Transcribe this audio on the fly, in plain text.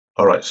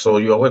All right, so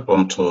you are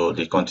welcome to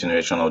the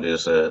continuation of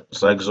this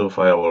Zyxel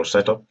firewall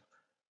setup.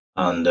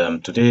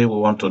 And today we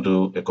want to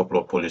do a couple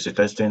of policy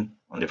testing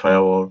on the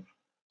firewall.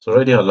 So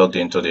already I logged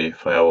into the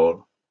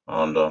firewall,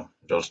 and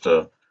just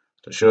to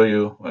show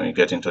you, when you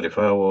get into the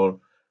firewall,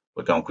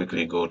 we can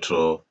quickly go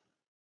to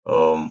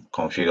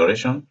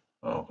configuration,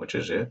 which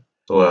is here.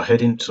 So we're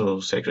heading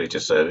to security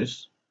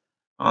service,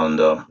 and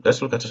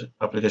let's look at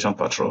application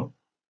patrol.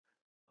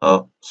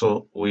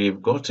 So we've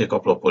got a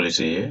couple of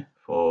policy here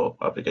for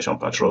application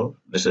patrol.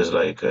 This is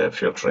like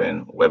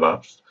filtering web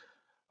apps,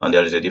 and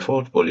there is a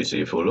default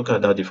policy. If we look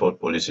at that default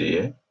policy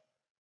here,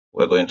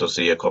 we're going to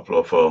see a couple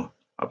of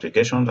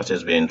applications that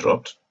is being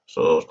dropped.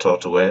 So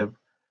Tort Web,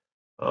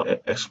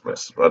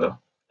 Express rather,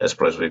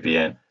 Express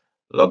VPN,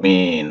 Log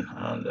Me In,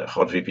 and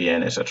Hot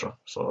VPN, etc.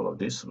 So all of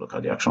this, look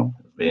at the action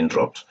being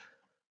dropped.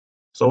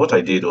 So what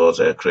I did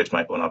was create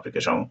my own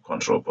application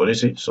control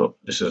policy. So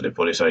this is the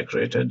policy I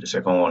created. The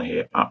second one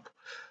here, app.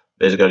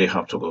 Basically, you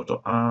have to go to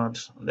add,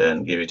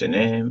 then give it a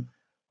name,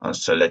 and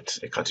select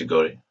a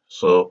category.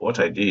 So what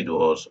I did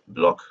was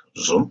block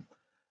Zoom.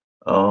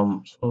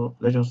 So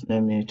let's just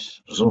name it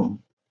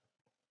Zoom.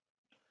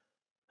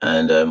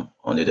 And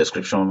on the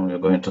description, we're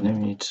going to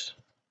name it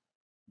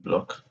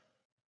block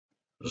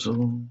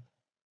Zoom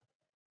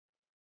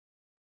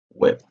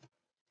web.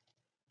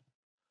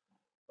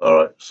 All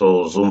right,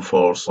 so Zoom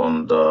falls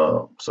on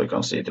so you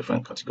can see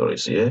different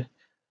categories here.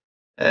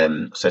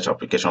 Search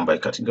application by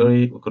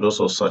category. We could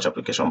also search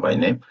application by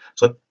name.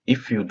 So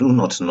if you do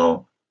not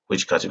know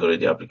which category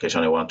the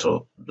application you want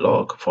to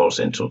block falls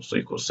into, so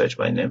you could search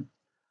by name.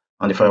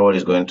 And the firewall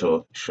is going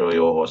to show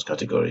you what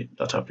category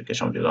that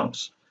application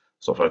belongs.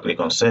 So if I click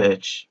on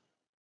search,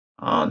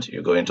 and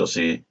you're going to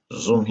see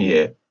Zoom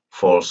here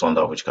falls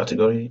under which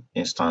category?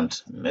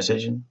 Instant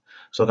messaging.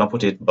 So I can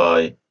put it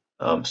by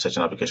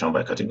searching application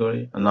by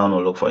category, and now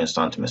I'll look for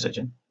instant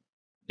messaging.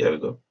 There we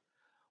go.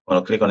 When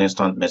I click on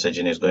instant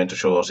messaging, it's going to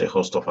show us a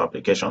host of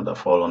applications that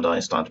fall under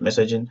instant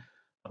messaging: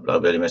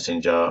 BlackBerry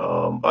Messenger,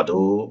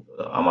 Badoo,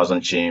 Amazon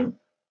Chime,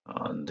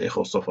 and a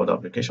host of other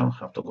applications.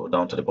 Have to go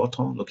down to the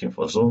bottom looking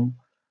for Zoom,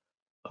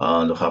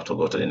 and we'll have to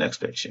go to the next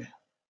page here.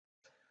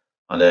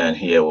 And then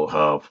here we'll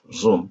have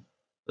Zoom.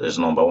 There's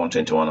number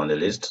 121 on the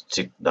list.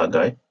 Tick that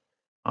guy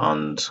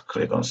and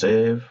click on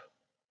save.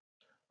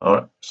 All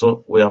right,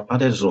 so we have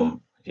added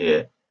Zoom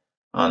here,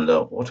 and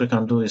what we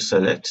can do is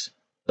select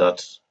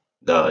that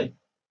guy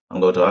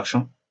and go to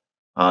action,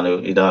 and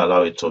we'll either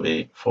allow it to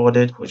be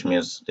forwarded, which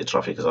means the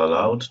traffic is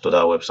allowed to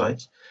that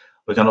website.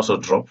 We can also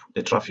drop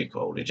the traffic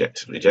or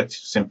reject. Reject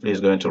simply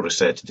is going to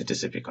reset the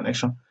TCP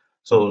connection.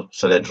 So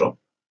select drop,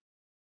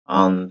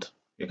 and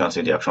you can see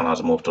the action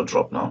has moved to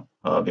drop now.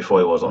 Before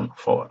it was on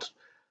forward.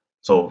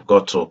 So we've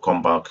got to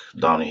come back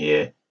down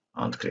here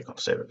and click on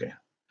save again.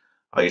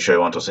 Are you sure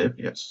you want to save?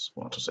 Yes,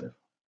 we want to save.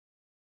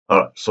 All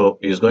right, so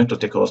it's going to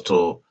take us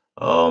to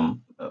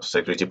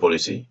security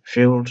policy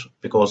field,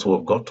 because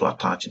we've got to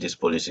attach this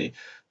policy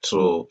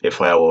to a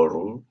firewall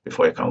rule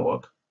before it can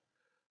work.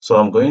 So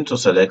I'm going to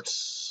select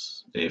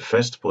the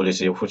first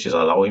policy, which is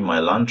allowing my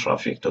LAN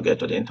traffic to get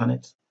to the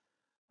internet,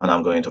 and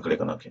I'm going to click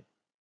on OK.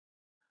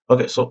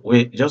 Okay, so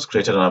we just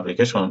created an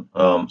application,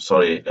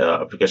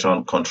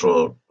 application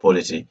control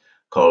policy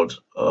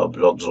called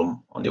block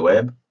Zoom on the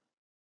web,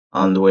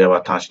 and we have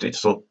attached it.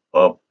 So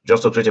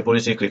just to create a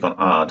policy, click on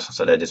add,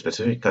 select the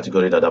specific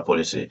category that that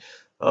policy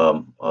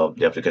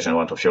the application you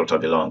want to filter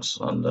belongs,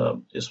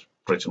 and it's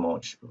pretty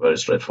much very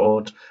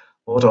straightforward.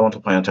 What I want to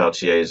point out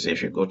here is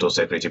if you go to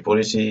security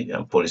policy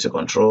and policy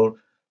control,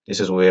 this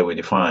is where we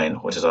define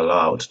what is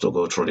allowed to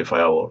go through the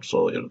firewall.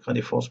 So you look at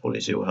the first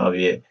policy we have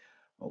here.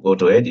 We'll go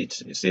to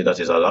edit. You see that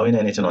is allowing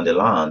anything on the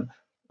LAN,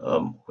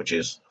 which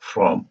is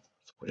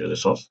the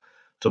source,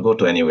 to go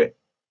to anywhere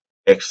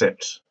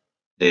except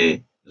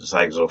the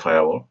Zyxel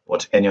firewall,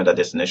 but any other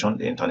destination,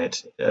 the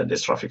internet,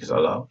 this traffic is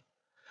allowed.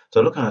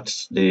 So look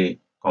at the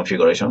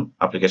configuration,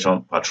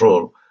 application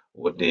patrol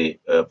with the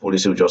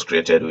policy we just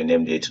created. We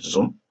named it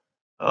Zoom.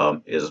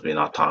 Is being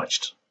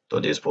attached to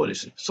this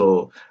policy.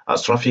 So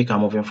as traffic are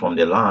moving from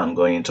the LAN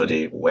going into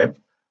the web,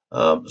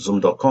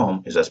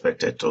 zoom.com is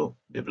expected to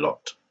be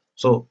blocked.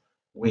 So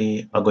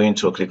we are going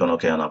to click on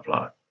OK and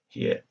apply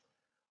here.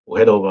 We'll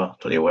head over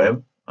to the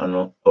web,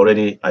 and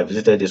already I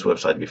visited this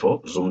website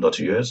before,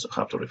 zoom.us. I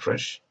have to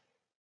refresh.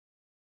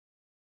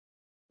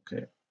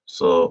 Okay,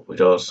 so we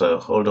just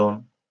hold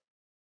on,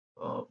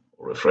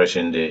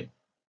 refreshing the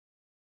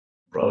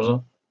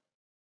browser.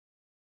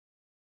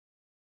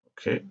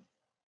 Okay,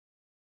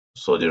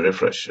 so the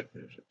refresh,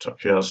 it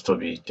appears to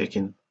be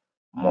taking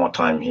more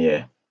time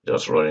here,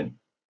 just running.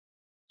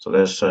 So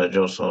let's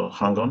just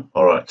hang on.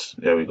 All right,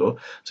 there we go.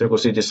 So you can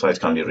see this site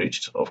can be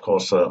reached. Of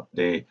course,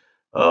 the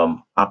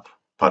app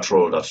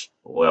patrol that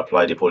will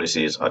apply the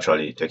policy is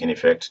actually taking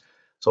effect.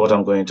 So what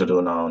I'm going to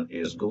do now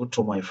is go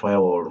to my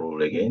firewall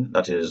rule again.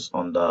 That is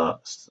under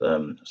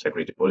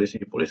security policy,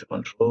 policy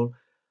control.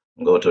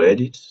 Go to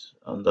edit,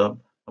 and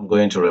I'm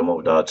going to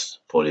remove that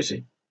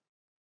policy.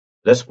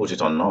 Let's put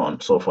it on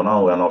none. So for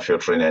now, we are not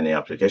filtering any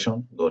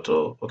application. Go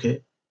to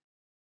OK,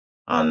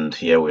 and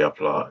here we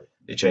apply.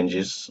 the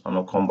changes and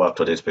we'll come back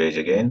to this page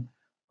again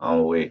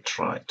and we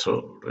try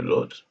to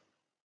reload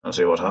and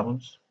see what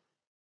happens.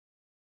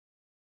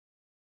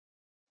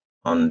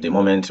 And the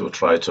moment you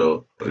try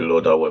to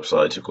reload our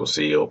website, you could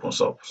see it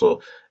opens up.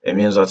 So it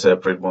means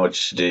that pretty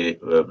much the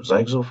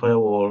Zyxel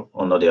firewall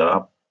under the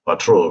app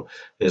patrol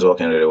is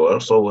working really well.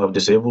 So we have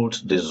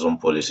disabled this Zoom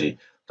policy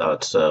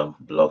that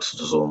blocks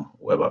Zoom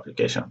web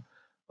application.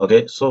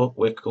 Okay, so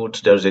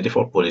there's a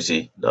default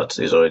policy that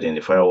is already in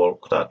the firewall.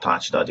 Could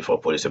attach that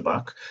default policy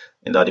back.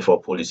 In that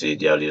default policy,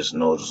 there is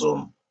no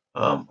Zoom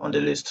on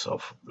the list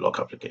of block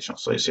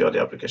applications. So you see all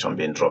the application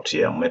being dropped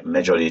here,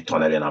 majorly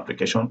tunneling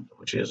application,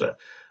 which is a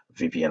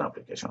VPN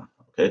application.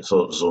 Okay,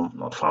 so Zoom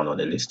not found on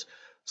the list.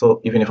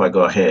 So even if I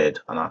go ahead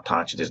and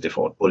attach this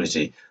default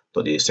policy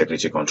to the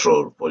security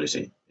control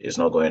policy, it's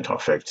not going to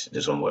affect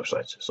the Zoom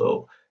website.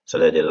 So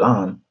select the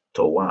LAN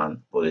to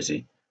WAN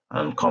policy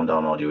and come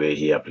down all the way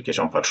here,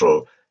 application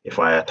patrol. If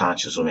I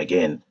attach Zoom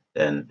again,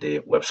 then the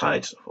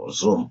website for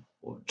Zoom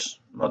would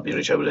not be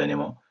reachable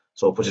anymore.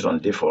 So put it on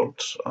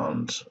default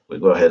and we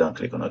go ahead and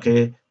click on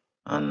OK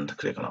and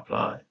click on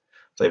apply.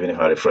 So even if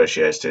I refresh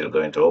here, it's still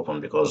going to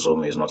open because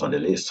Zoom is not on the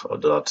list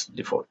of that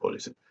default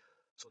policy.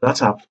 So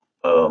that's App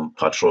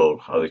Patrol,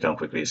 how we can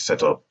quickly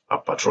set up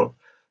App Patrol.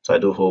 So I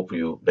do hope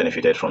you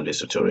benefited from this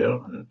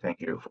tutorial and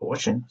thank you for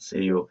watching.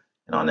 See you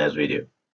in our next video.